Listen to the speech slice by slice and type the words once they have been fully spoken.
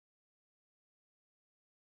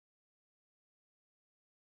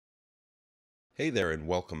Hey there and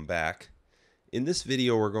welcome back. In this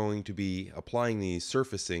video we're going to be applying the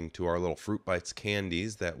surfacing to our little Fruit Bites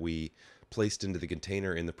candies that we placed into the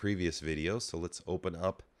container in the previous video. So let's open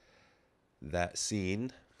up that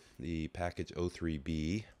scene, the package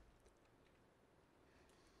 03B.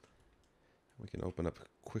 We can open up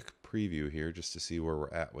a quick preview here just to see where we're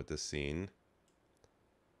at with this scene.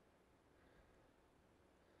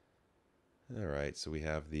 Alright, so we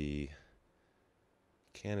have the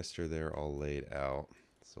canister there all laid out.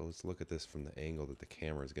 So let's look at this from the angle that the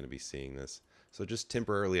camera is going to be seeing this. So just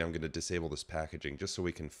temporarily I'm going to disable this packaging just so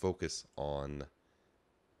we can focus on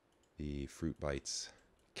the Fruit Bites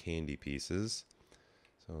candy pieces.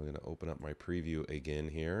 So I'm going to open up my preview again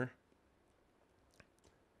here.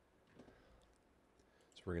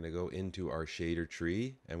 So we're going to go into our shader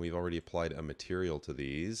tree, and we've already applied a material to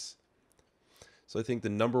these. So I think the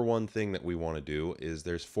number one thing that we want to do is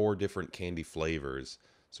there's 4 different candy flavors.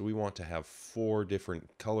 So we want to have 4 different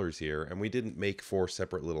colors here, and we didn't make 4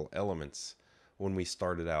 separate little elements when we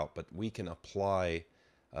started out, but we can apply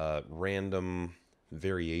random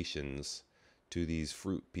variations to these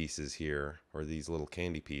fruit pieces here, or these little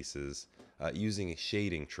candy pieces, using a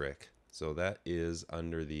shading trick. So that is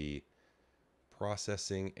under the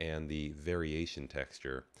processing and the variation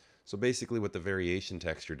texture. So basically what the variation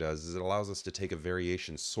texture does is it allows us to take a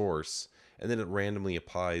variation source and then it randomly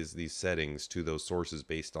applies these settings to those sources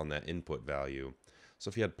based on that input value. So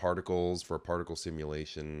if you had particles for a particle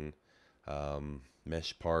simulation,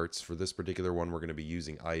 mesh parts, for this particular one we're going to be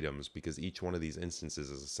using items because each one of these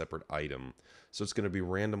instances is a separate item. So it's going to be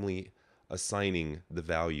randomly assigning the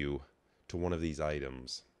value to one of these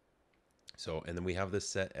items. So, and then we have this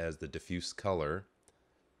set as the diffuse color.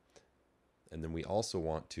 And then we also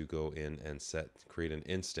want to go in and create an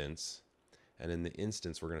instance. And in the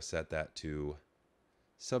instance, we're going to set that to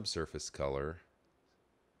subsurface color.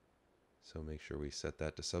 So make sure we set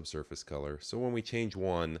that to subsurface color. So when we change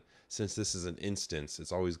one, since this is an instance,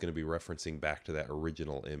 it's always going to be referencing back to that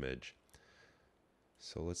original image.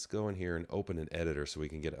 So let's go in here and open an editor so we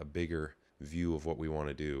can get a bigger view of what we want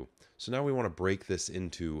to do. So now we want to break this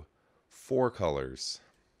into 4 colors.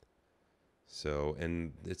 So,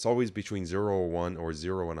 and it's always between 0 or 1 or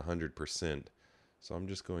 0 and 100%. So I'm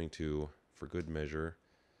just going to, for good measure,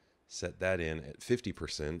 set that in at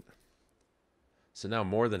 50%. So now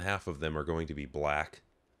more than half of them are going to be black.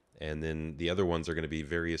 And then the other ones are going to be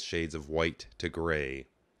various shades of white to gray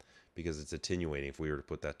because it's attenuating. If we were to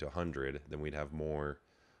put that to 100, then we'd have more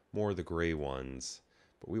of the gray ones.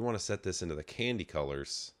 But we want to set this into the candy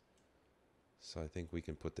colors. So I think we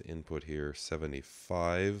can put the input here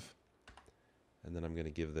 75. And then I'm going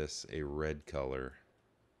to give this a red color.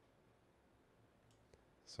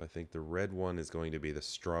 So I think the red one is going to be the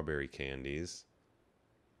strawberry candies.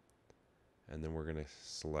 And then we're going to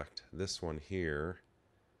select this one here.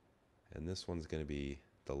 And this one's going to be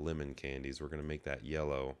the lemon candies. We're going to make that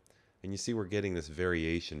yellow. And you see we're getting this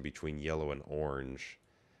variation between yellow and orange.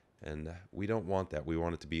 And we don't want that. We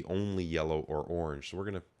want it to be only yellow or orange. So we're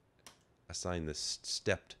going to assign this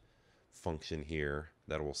stepped function here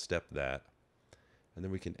that will step that. And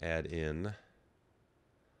then we can add in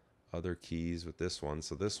other keys with this one.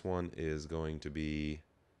 So this one is going to be,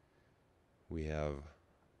 we have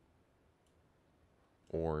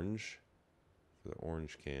orange for the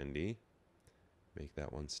orange candy. Make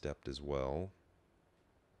that one stepped as well.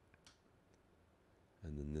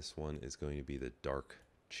 And then this one is going to be the dark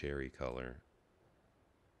cherry color.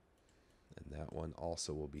 And that one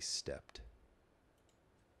also will be stepped.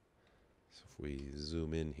 So if we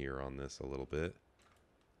zoom in here on this a little bit.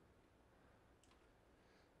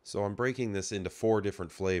 So I'm breaking this into 4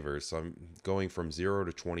 different flavors. So I'm going from 0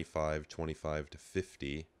 to 25, 25 to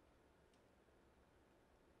 50.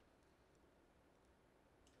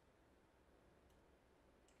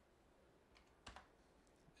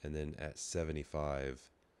 And then at 75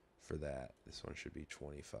 for that. This one should be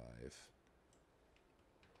 25.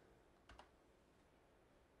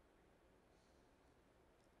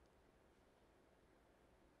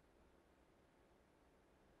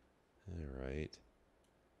 All right.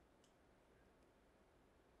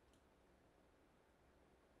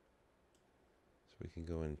 We can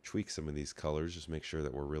go and tweak some of these colors, just make sure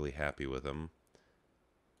that we're really happy with them.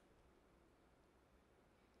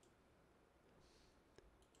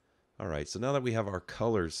 Alright, so now that we have our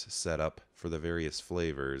colors set up for the various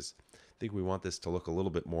flavors, I think we want this to look a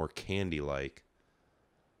little bit more candy-like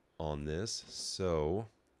on this. So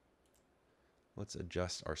let's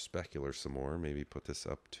adjust our specular some more. Maybe put this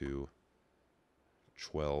up to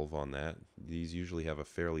 12 on that. These usually have a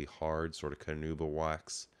fairly hard sort of carnauba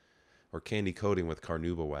wax or candy coating with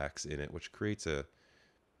carnauba wax in it, which creates a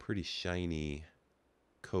pretty shiny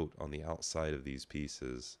coat on the outside of these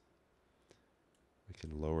pieces. We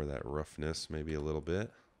can lower that roughness maybe a little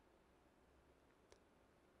bit.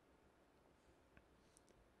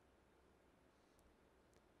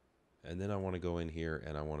 And then I want to go in here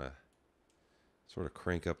and I want to sort of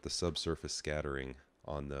crank up the subsurface scattering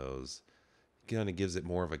on those. Kind of gives it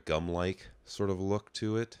more of a gum-like sort of look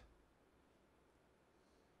to it.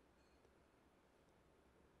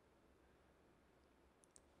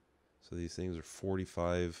 So these things are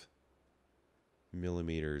 45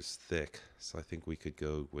 millimeters thick. So I think we could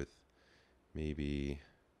go with maybe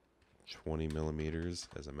 20 millimeters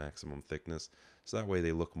as a maximum thickness. So that way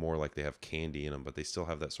they look more like they have candy in them, but they still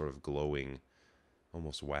have that sort of glowing,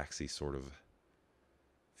 almost waxy sort of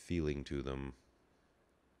feeling to them.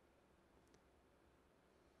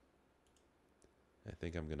 I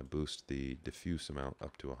think I'm going to boost the diffuse amount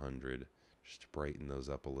up to 100 just to brighten those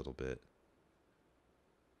up a little bit.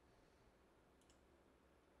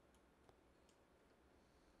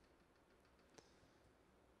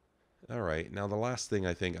 All right, now the last thing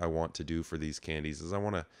I think I want to do for these candies is I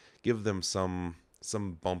want to give them some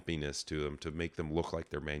bumpiness to them to make them look like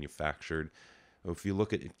they're manufactured. If you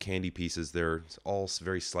look at candy pieces, they're all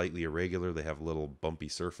very slightly irregular. They have little bumpy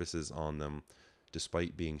surfaces on them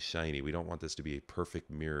despite being shiny. We don't want this to be a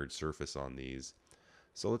perfect mirrored surface on these.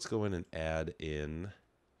 So let's go in and add in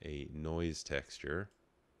a noise texture.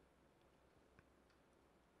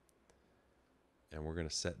 And we're going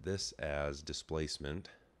to set this as displacement.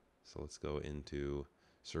 So let's go into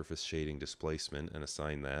surface shading displacement and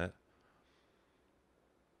assign that.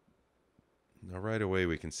 Now right away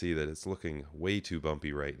we can see that it's looking way too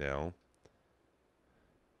bumpy right now.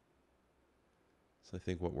 So I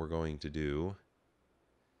think what we're going to do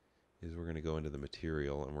is we're going to go into the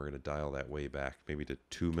material and we're going to dial that way back maybe to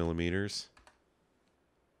 2 millimeters.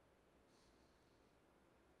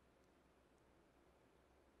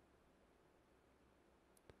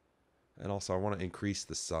 And also I want to increase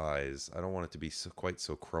the size. I don't want it to be quite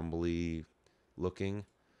so crumbly looking.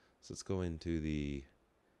 So let's go into the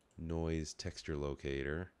noise texture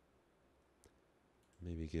locator.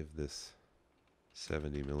 Maybe give this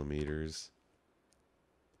 70 millimeters.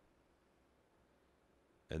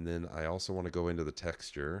 And then I also want to go into the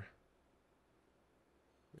texture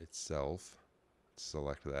itself.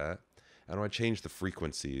 Select that. And I want to change the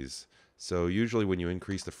frequencies. So usually when you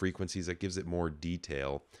increase the frequencies, it gives it more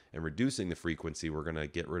detail. And reducing the frequency, we're going to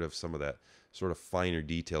get rid of some of that sort of finer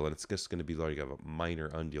detail. And it's just going to be like a minor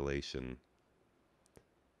undulation.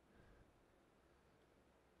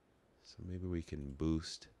 So maybe we can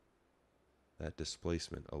boost that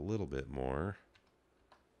displacement a little bit more.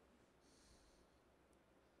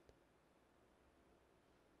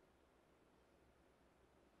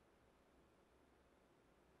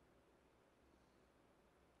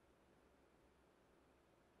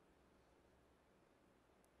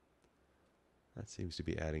 That seems to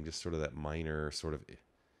be adding just sort of that minor sort of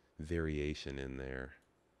variation in there.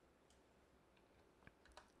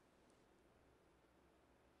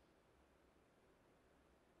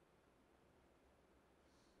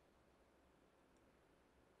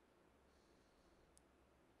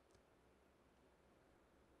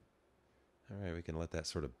 All right, we can let that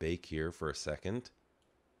sort of bake here for a second.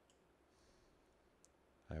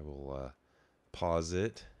 I will pause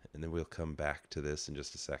it, and then we'll come back to this in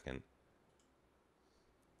just a second.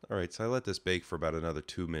 All right, so I let this bake for about another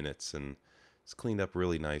 2 minutes, and it's cleaned up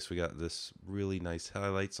really nice. We got this really nice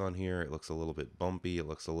highlights on here. It looks a little bit bumpy. It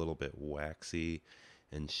looks a little bit waxy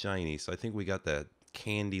and shiny. So I think we got that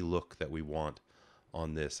candy look that we want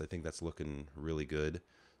on this. I think that's looking really good.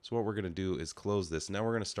 So what we're going to do is close this. Now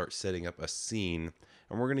we're going to start setting up a scene,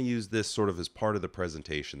 and we're going to use this sort of as part of the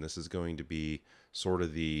presentation. This is going to be sort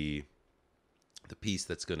of the piece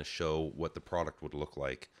that's going to show what the product would look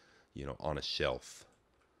like, you know, on a shelf.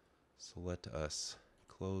 So let us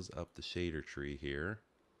close up the shader tree here.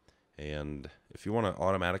 And if you want to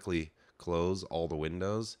automatically close all the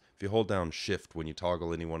windows, if you hold down Shift when you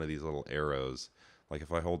toggle any one of these little arrows, like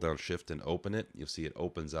if I hold down Shift and open it, you'll see it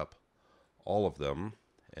opens up all of them.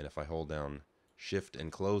 And if I hold down Shift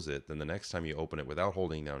and close it, then the next time you open it without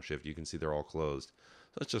holding down Shift, you can see they're all closed.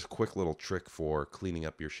 So that's just a quick little trick for cleaning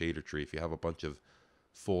up your shader tree. If you have a bunch of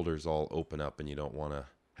folders all open up and you don't want to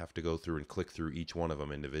have to go through and click through each one of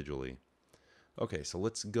them individually. Okay, so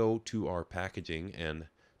let's go to our packaging and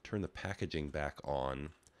turn the packaging back on.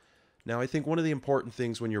 Now, I think one of the important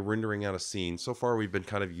things when you're rendering out a scene, so far we've been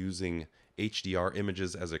kind of using HDR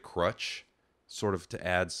images as a crutch, sort of to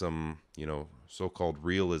add some, you know, so-called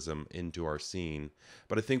realism into our scene.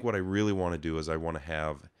 But I think what I really want to do is I want to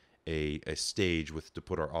have a stage with to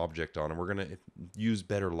put our object on, and we're going to use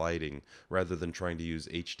better lighting rather than trying to use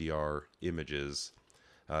HDR images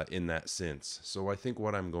in that sense. So I think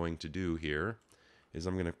what I'm going to do here is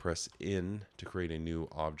I'm going to press in to create a new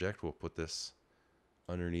object. We'll put this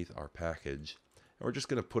underneath our package, and we're just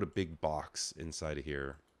going to put a big box inside of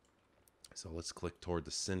here. So let's click toward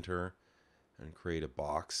the center and create a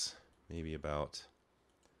box, maybe about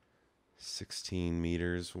 16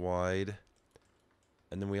 meters wide.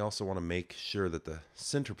 And then we also want to make sure that the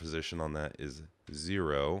center position on that is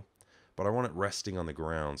 0, but I want it resting on the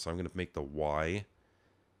ground, so I'm going to make the Y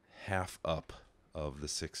half up of the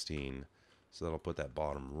 16. So that'll put that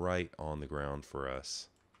bottom right on the ground for us.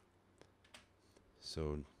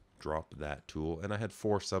 So drop that tool, and I had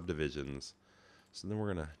 4 subdivisions. So then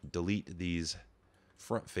we're going to delete these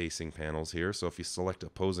front-facing panels here. So if you select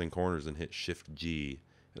opposing corners and hit Shift G,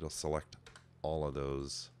 it'll select all of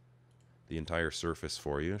those, the entire surface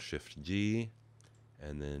for you. Shift G,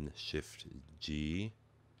 and then Shift G,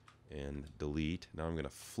 and delete. Now I'm going to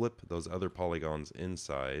flip those other polygons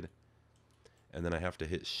inside, and then I have to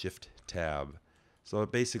hit Shift Tab. So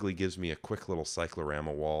it basically gives me a quick little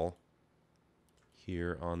cyclorama wall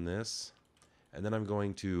here on this. And then I'm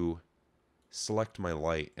going to select my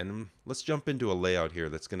light, and let's jump into a layout here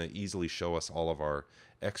that's going to easily show us all of our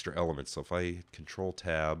extra elements. So if I Control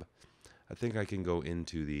Tab, I think I can go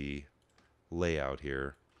into the layout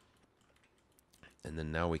here, and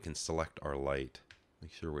then now we can select our light.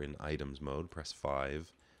 Make sure we're in items mode, press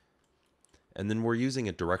 5. And then we're using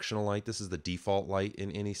a directional light. This is the default light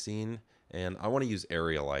in any scene, and I want to use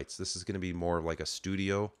area lights. This is going to be more like a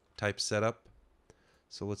studio type setup.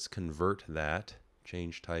 So let's convert that,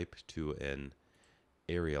 change type to an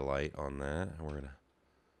area light on that, and we're going to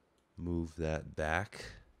move that back.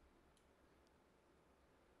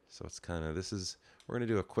 So it's kind of, we're going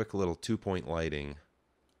to do a quick little 2-point lighting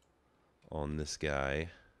on this guy.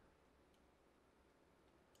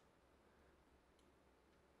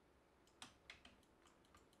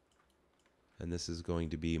 And this is going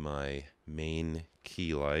to be my main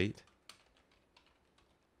key light.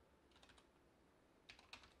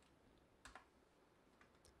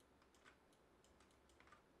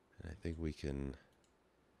 And I think we can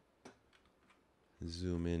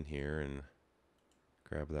zoom in here and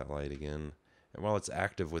grab that light again. And while it's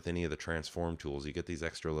active with any of the transform tools, you get these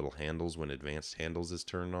extra little handles when advanced handles is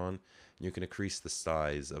turned on. And you can increase the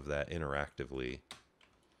size of that interactively.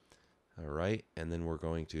 Alright, and then we're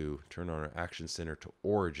going to turn on our action center to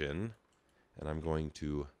origin, and I'm going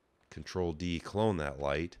to Control D, clone that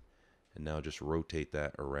light, and now just rotate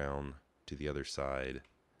that around to the other side.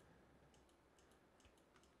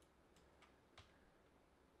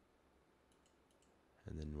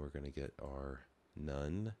 And then we're going to get our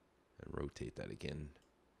none and rotate that again,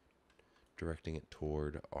 directing it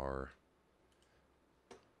toward our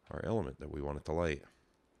element that we want it to light.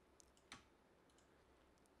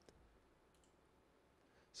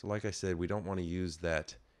 So like I said, we don't want to use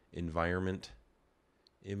that environment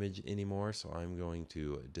image anymore, so I'm going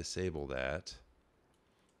to disable that.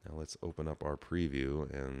 Now let's open up our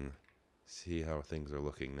preview and see how things are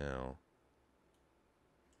looking now.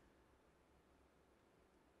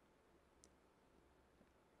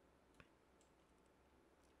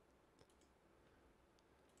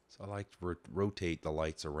 So I like to rotate the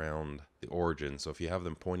lights around the origin, so if you have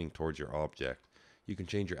them pointing towards your object, you can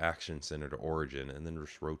change your action center to origin and then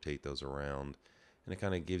just rotate those around, and it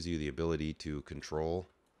kind of gives you the ability to control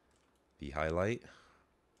the highlight.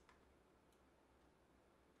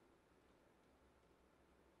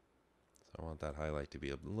 So I want that highlight to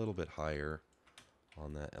be a little bit higher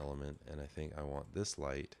on that element, and I think I want this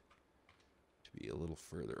light to be a little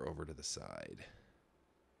further over to the side.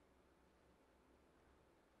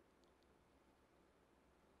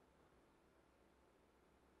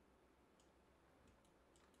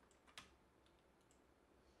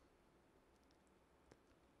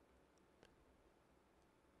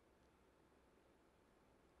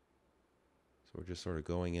 So we're just sort of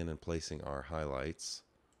going in and placing our highlights.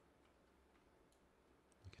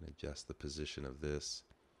 We can adjust the position of this.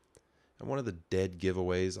 And one of the dead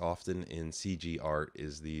giveaways often in CG art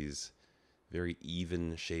is these very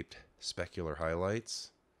even shaped specular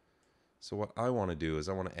highlights. So what I want to do is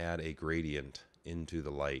I want to add a gradient into the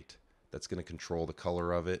light that's going to control the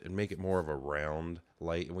color of it and make it more of a round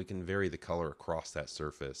light, and we can vary the color across that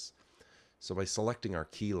surface. So by selecting our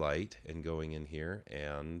key light and going in here,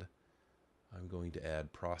 and I'm going to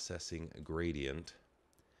add processing gradient.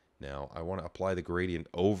 Now I want to apply the gradient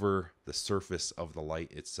over the surface of the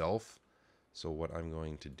light itself. So what I'm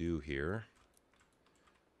going to do here,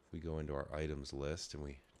 if we go into our items list and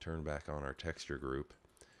we turn back on our texture group,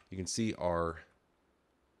 you can see our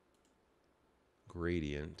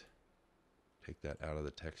gradient. Take that out of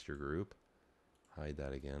the texture group. Hide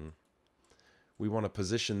that again. We want to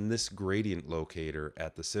position this gradient locator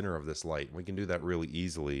at the center of this light. We can do that really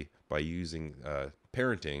easily by using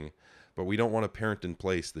parenting, but we don't want to parent in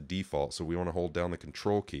place the default, so we want to hold down the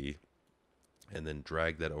control key and then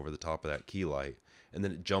drag that over the top of that key light, and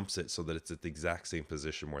then it jumps it so that it's at the exact same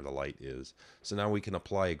position where the light is. So now we can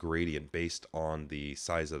apply a gradient based on the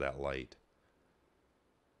size of that light.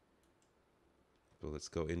 So let's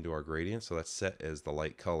go into our gradient. So that's set as the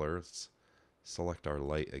light color. Let's select our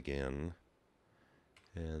light again.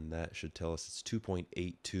 And that should tell us it's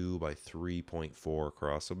 2.82 by 3.4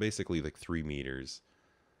 across. So basically like 3 meters.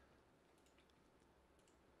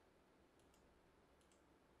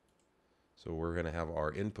 So we're going to have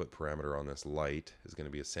our input parameter on this light is going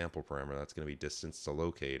to be a sample parameter. That's going to be distance to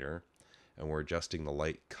locator. And we're adjusting the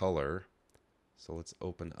light color. So let's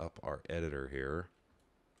open up our editor here.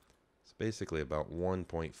 It's basically about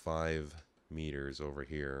 1.5 meters over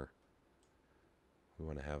here. We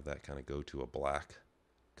want to have that kind of go to a black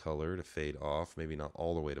color to fade off. Maybe not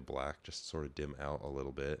all the way to black, just sort of dim out a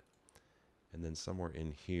little bit. And then somewhere in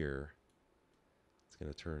here, it's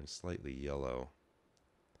going to turn slightly yellow.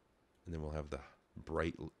 And then we'll have the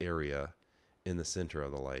bright area in the center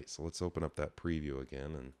of the light. So let's open up that preview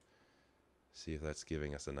again and see if that's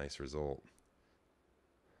giving us a nice result.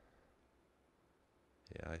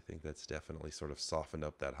 Yeah, I think that's definitely sort of softened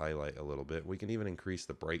up that highlight a little bit. We can even increase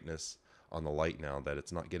the brightness on the light now that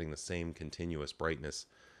it's not getting the same continuous brightness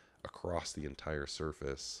across the entire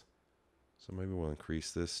surface. So maybe we'll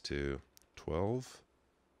increase this to 12.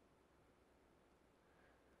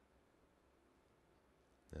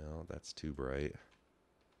 No, that's too bright.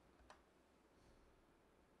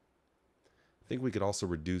 I think we could also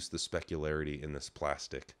reduce the specularity in this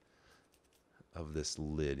plastic of this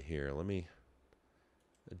lid here. Let me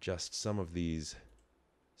adjust some of these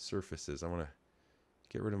surfaces. I want to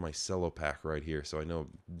get rid of my cello pack right here so I know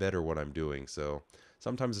better what I'm doing. So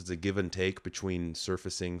sometimes it's a give and take between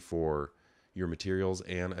surfacing for your materials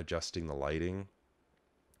and adjusting the lighting.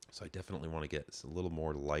 So I definitely want to get a little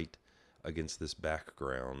more light against this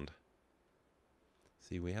background.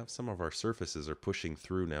 See, we have some of our surfaces are pushing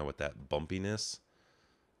through now with that bumpiness.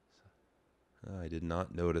 I did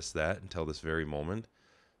not notice that until this very moment.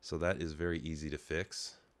 So that is very easy to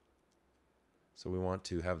fix. So we want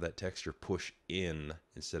to have that texture push in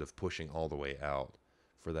instead of pushing all the way out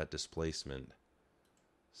for that displacement.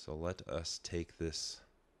 So let us take this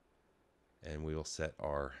and we will set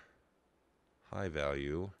our high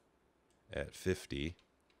value at 50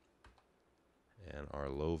 and our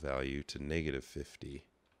low value to -50.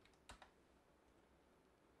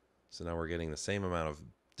 So now we're getting the same amount of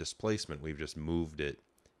displacement. We've just moved it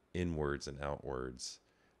inwards and outwards.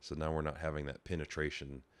 So now we're not having that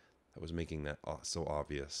penetration that was making that so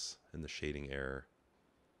obvious in the shading error.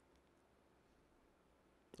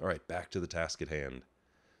 All right, back to the task at hand.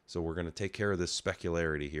 So we're going to take care of this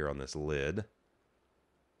specularity here on this lid.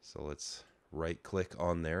 So let's right click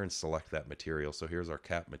on there and select that material. So here's our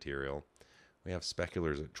cap material. We have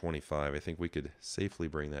speculars at 25. I think we could safely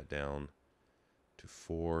bring that down to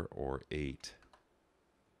 4 or 8.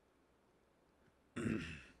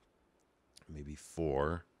 Maybe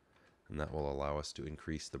 4. And that will allow us to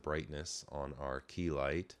increase the brightness on our key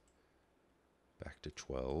light back to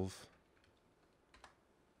 12.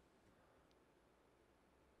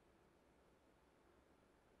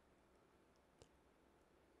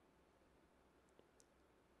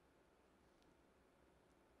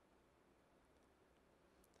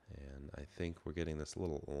 And I think we're getting this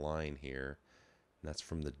little line here, and that's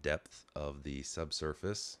from the depth of the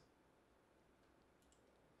subsurface.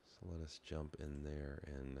 So let us jump in there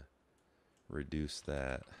and reduce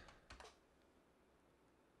that.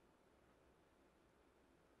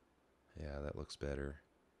 Yeah, that looks better.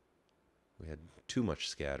 We had too much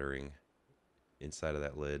scattering inside of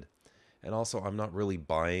that lid. And also, I'm not really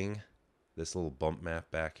buying this little bump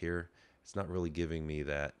map back here. It's not really giving me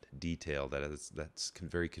that detail that's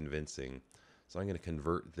very convincing. So I'm going to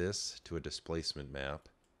convert this to a displacement map.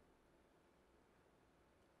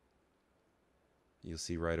 You'll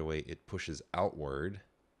see right away it pushes outward.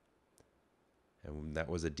 And that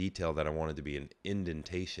was a detail that I wanted to be an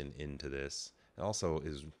indentation into this. It also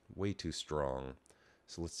is way too strong.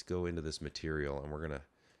 So let's go into this material and we're going to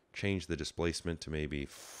change the displacement to maybe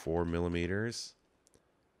 4 millimeters.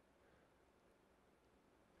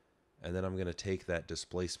 And then I'm going to take that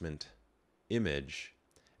displacement image,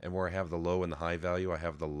 and where I have the low and the high value, I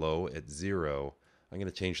have the low at 0. I'm going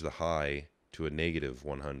to change the high to a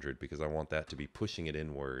 -100 because I want that to be pushing it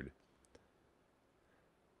inward.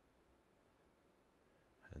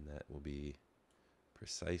 will be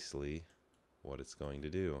precisely what it's going to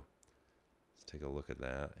do. Let's take a look at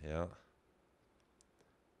that. Yeah.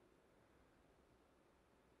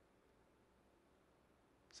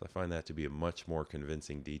 So I find that to be a much more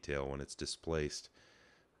convincing detail when it's displaced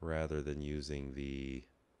rather than using the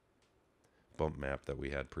bump map that we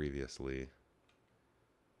had previously.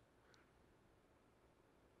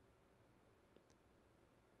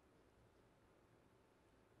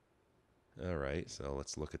 Alright, so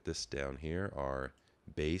let's look at this down here, our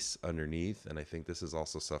base underneath, and I think this is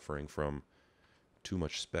also suffering from too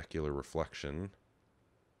much specular reflection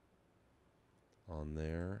on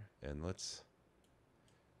there. And let's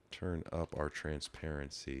turn up our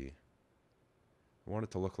transparency. I want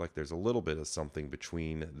it to look like there's a little bit of something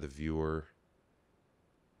between the viewer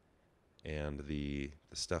and the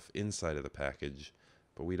stuff inside of the package,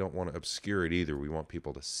 but we don't want to obscure it either. We want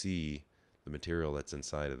people to see the material that's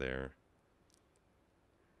inside of there.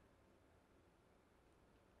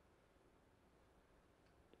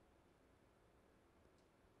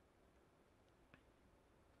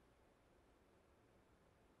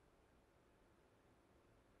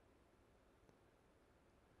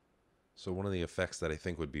 So one of the effects that I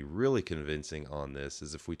think would be really convincing on this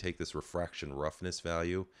is if we take this refraction roughness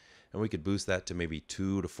value and we could boost that to maybe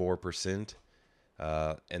 2 to 4%,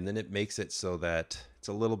 and then it makes it so that it's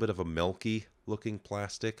a little bit of a milky looking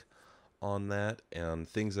plastic on that, and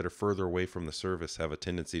things that are further away from the surface have a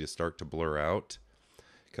tendency to start to blur out,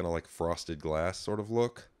 kind of like frosted glass sort of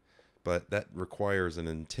look. But that requires an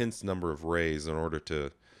intense number of rays in order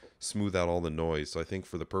to smooth out all the noise. So I think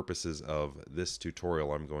for the purposes of this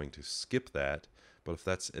tutorial, I'm going to skip that. But if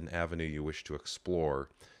that's an avenue you wish to explore,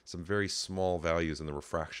 some very small values in the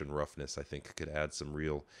refraction roughness I think could add some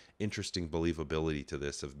real interesting believability to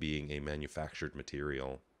this of being a manufactured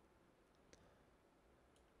material.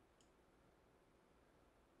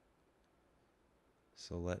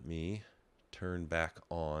 So let me turn back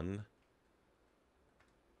on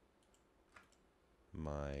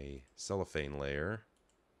my cellophane layer.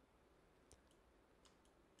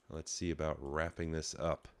 Let's see about wrapping this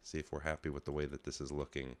up, see if we're happy with the way that this is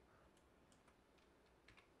looking.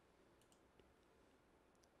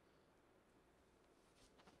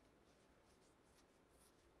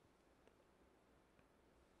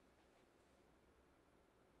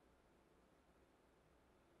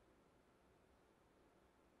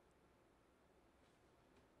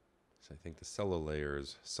 So I think the cello layer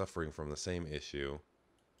is suffering from the same issue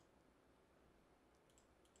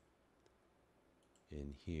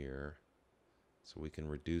in here. So we can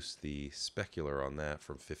reduce the specular on that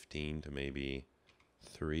from 15 to maybe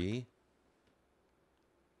 3.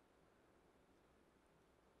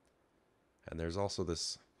 And there's also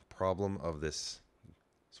this problem of this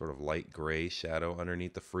sort of light gray shadow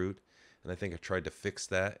underneath the fruit. And I think I tried to fix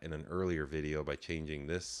that in an earlier video by changing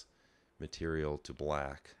this material to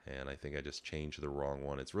black. And I think I just changed the wrong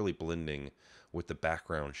one. It's really blending with the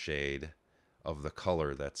background shade of the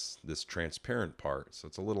color that's this transparent part. So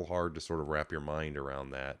it's a little hard to sort of wrap your mind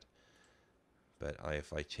around that. But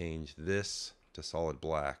if I change this to solid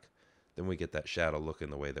black, then we get that shadow look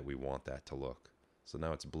in the way that we want that to look. So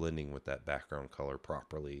now it's blending with that background color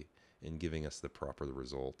properly and giving us the proper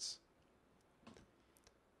results.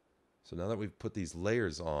 So now that we've put these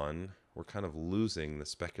layers on, we're kind of losing the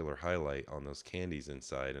specular highlight on those candies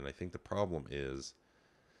inside. And I think the problem is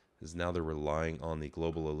now they're relying on the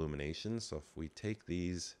global illumination. So if we take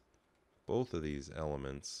these, both of these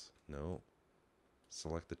elements,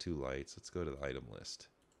 select the 2 lights. Let's go to the item list.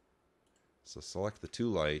 So select the 2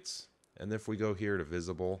 lights, and if we go here to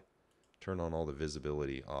visible, turn on all the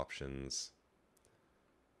visibility options,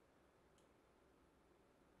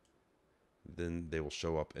 then they will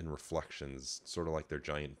show up in reflections, sort of like they're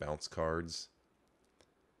giant bounce cards.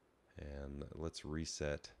 And let's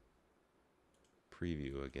reset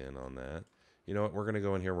preview again on that. You know what, we're going to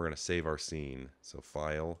go in here, we're going to save our scene. So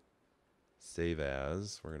file, save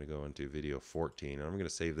as, we're going to go into video 14, and I'm going to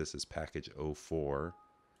save this as package 04.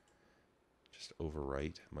 Just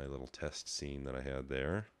overwrite my little test scene that I had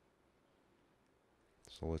there.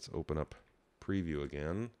 So let's open up preview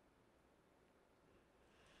again.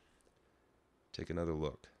 Take another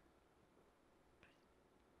look.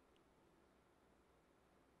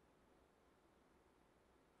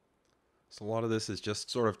 So a lot of this is just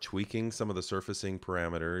sort of tweaking some of the surfacing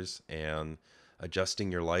parameters and adjusting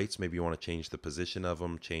your lights. Maybe you want to change the position of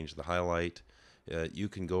them, change the highlight. You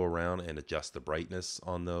can go around and adjust the brightness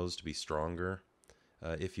on those to be stronger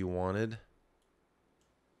if you wanted.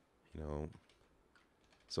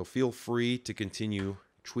 So feel free to continue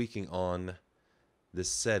tweaking on this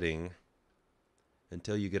setting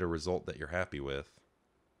until you get a result that you're happy with.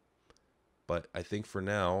 But I think for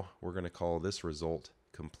now, we're going to call this result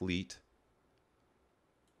complete.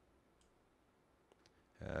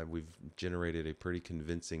 We've generated a pretty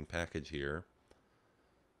convincing package here.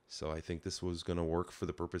 So I think this was going to work for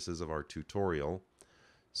the purposes of our tutorial.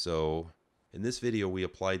 So in this video, we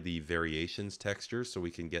applied the variations texture so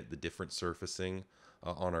we can get the different surfacing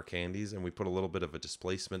on our candies, and we put a little bit of a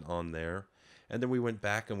displacement on there. And then we went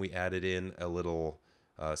back and we added in a little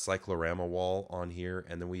cyclorama wall on here,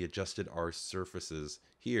 and then we adjusted our surfaces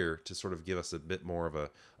here to sort of give us a bit more of a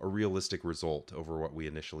realistic result over what we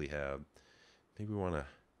initially had. Maybe we want to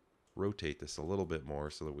rotate this a little bit more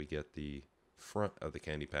so that we get the front of the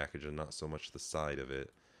candy package and not so much the side of it.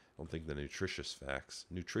 I don't think the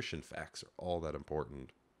nutrition facts are all that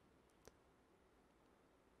important.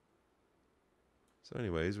 So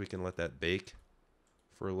anyways, we can let that bake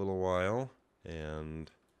for a little while and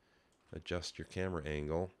adjust your camera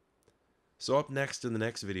angle. So up next in the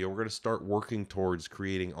next video, we're going to start working towards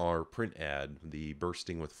creating our print ad, the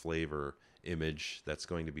bursting with flavor image that's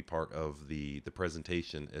going to be part of the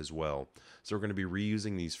presentation as well. So we're going to be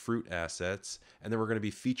reusing these fruit assets, and then we're going to be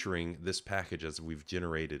featuring this package as we've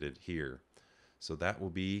generated it here. So that will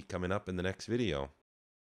be coming up in the next video.